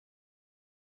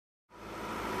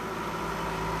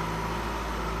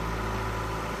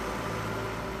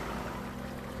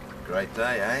Great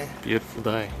day, eh? Beautiful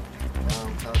day.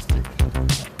 Fantastic.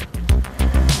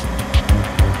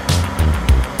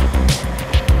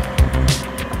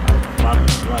 Love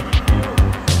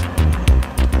it.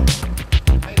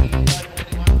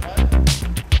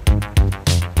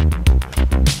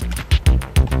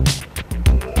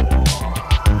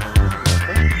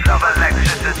 Love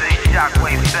electricity,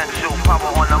 shockwave, central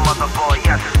power on the motherboard,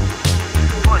 yes.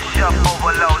 Push up,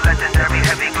 overload, legendary,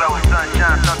 heavy glow,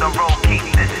 sunshine, thunder roll, keep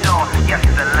this on. Yes,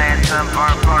 the lantern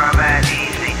burn at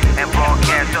easy, and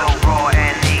broadcast so raw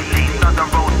and easy. Thunder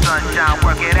roll, sunshine,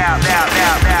 work it out, out.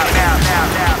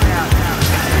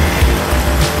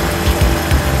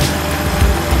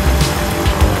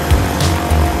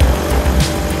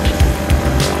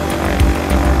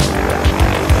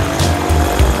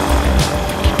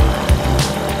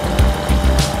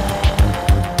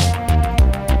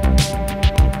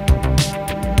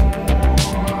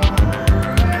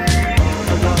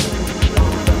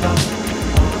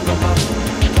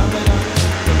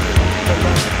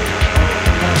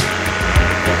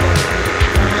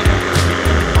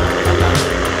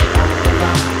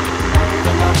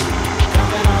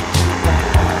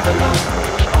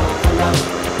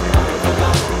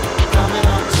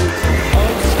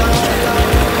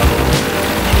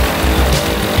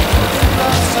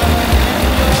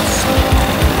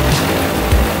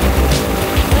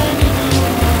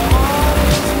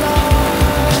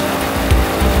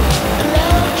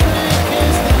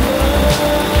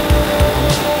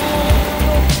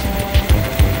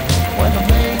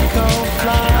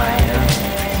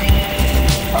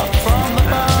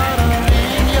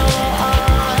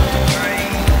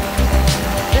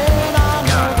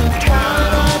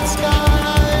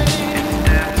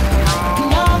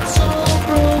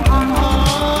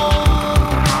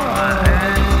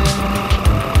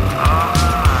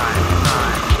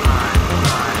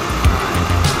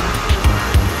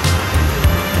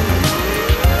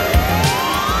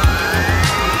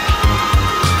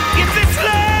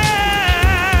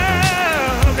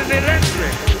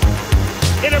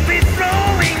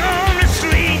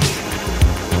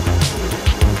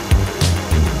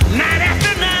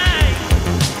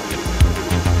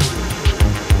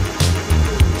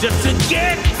 Just to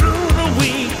get through the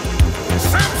week,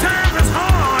 sometimes it's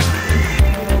hard.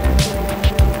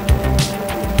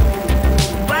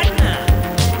 Right now,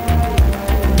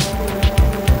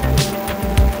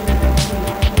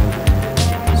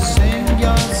 sing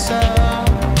yourself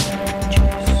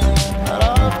out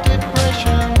of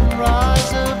depression,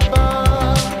 rise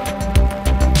above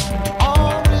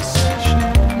all recession.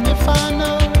 If I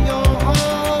know your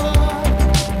heart,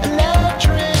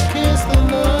 electric is the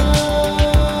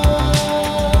love.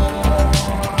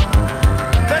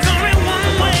 there's only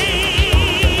one way.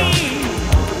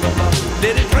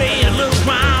 Let it rain a little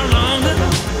while longer.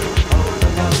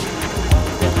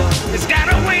 It's got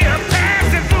a way of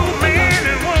passing through man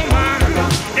and woman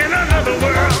in another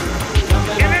world,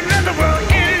 in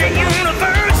the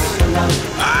universe.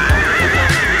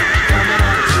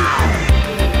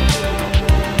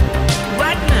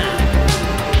 Right now,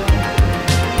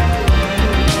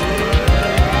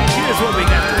 here's what we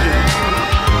got to do.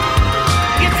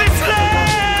 If this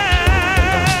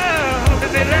love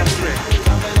is electric,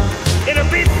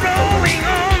 it'll be flowing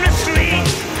on the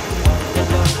streets,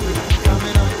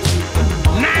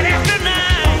 night after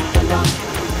night,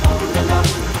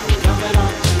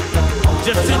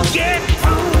 just to get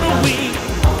through the week.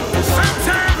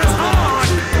 Sometimes it's hard.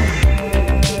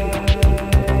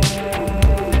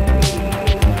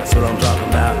 That's what I'm talking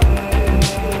about.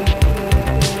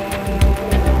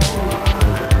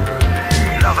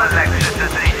 Love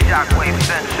electricity, shockwave,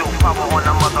 central power on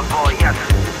the motherboard, yes.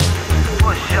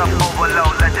 Push up,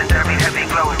 overload, legendary, heavy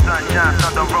glow, sunshine,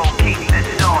 thunder roll, keep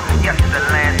this on. Yes, the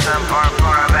lantern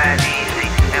burn at easy,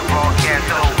 and broadcast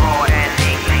so raw and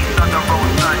easy. Thunder roll,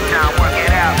 sunshine, work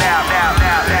it out, out.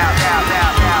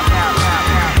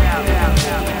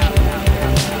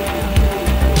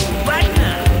 Right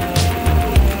now,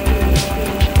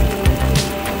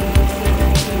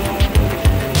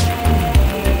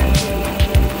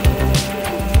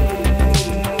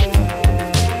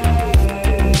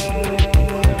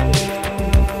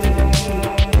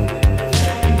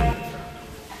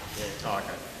 Oh,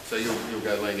 okay. So you'll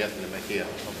go Leongatha and back here?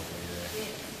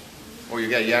 Or you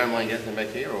go Yarram, Leongatha and back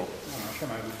here, or? No, come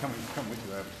with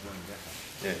you over to Leongatha.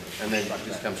 Yeah, and then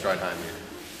just come straight home,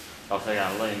 yeah? I'll say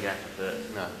Leongatha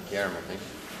first. No, Yarram, I think.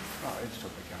 Oh, it's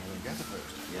took me going to Leongatha first.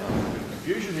 Yeah.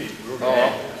 Confusion here.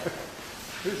 Oh,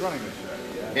 Who's running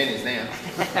this? Ben is now.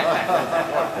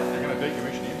 You're going to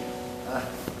decommission him?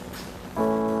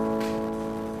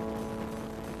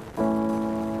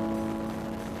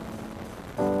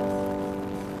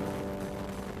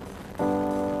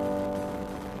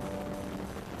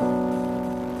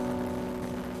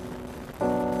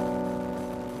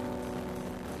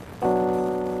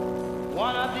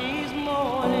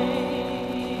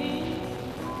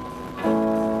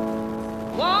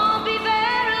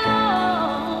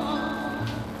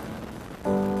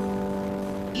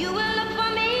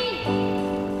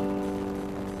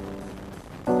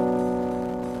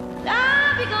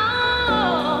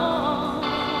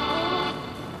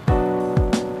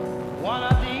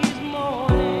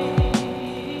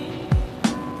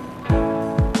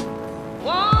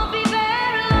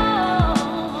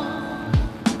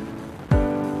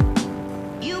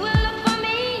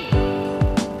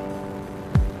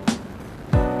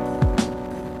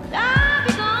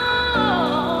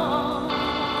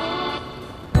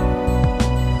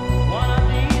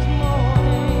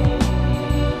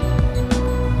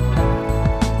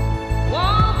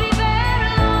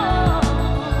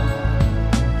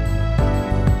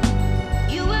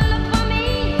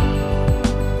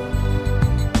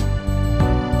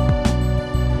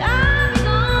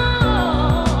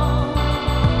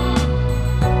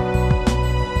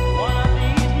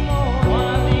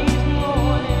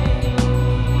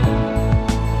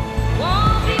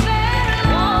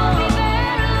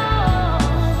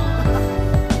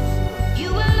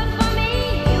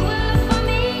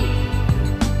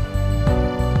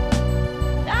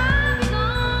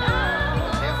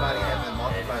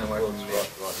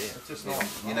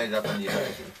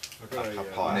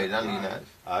 higher. You need it under your nose.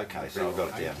 Okay, so I've got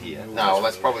it down here. No, well,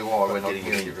 that's probably why we're not Getting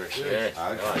hearing it. you very Yeah. clearly.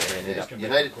 Right, Okay, yeah. You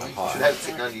need it, you should have it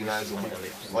sitting under your nose or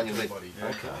on your lip.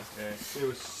 okay.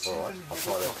 All right, I'll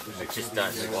try that. Just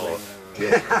don't swallow.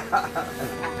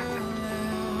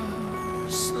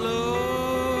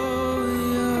 Slow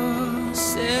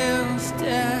yourself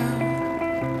down.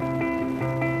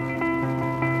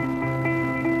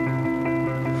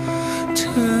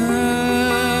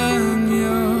 Turn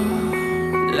your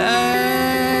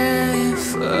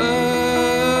life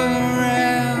around.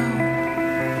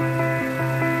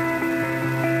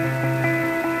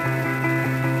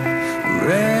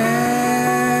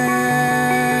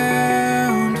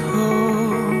 Round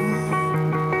hole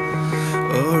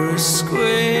or a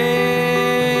square.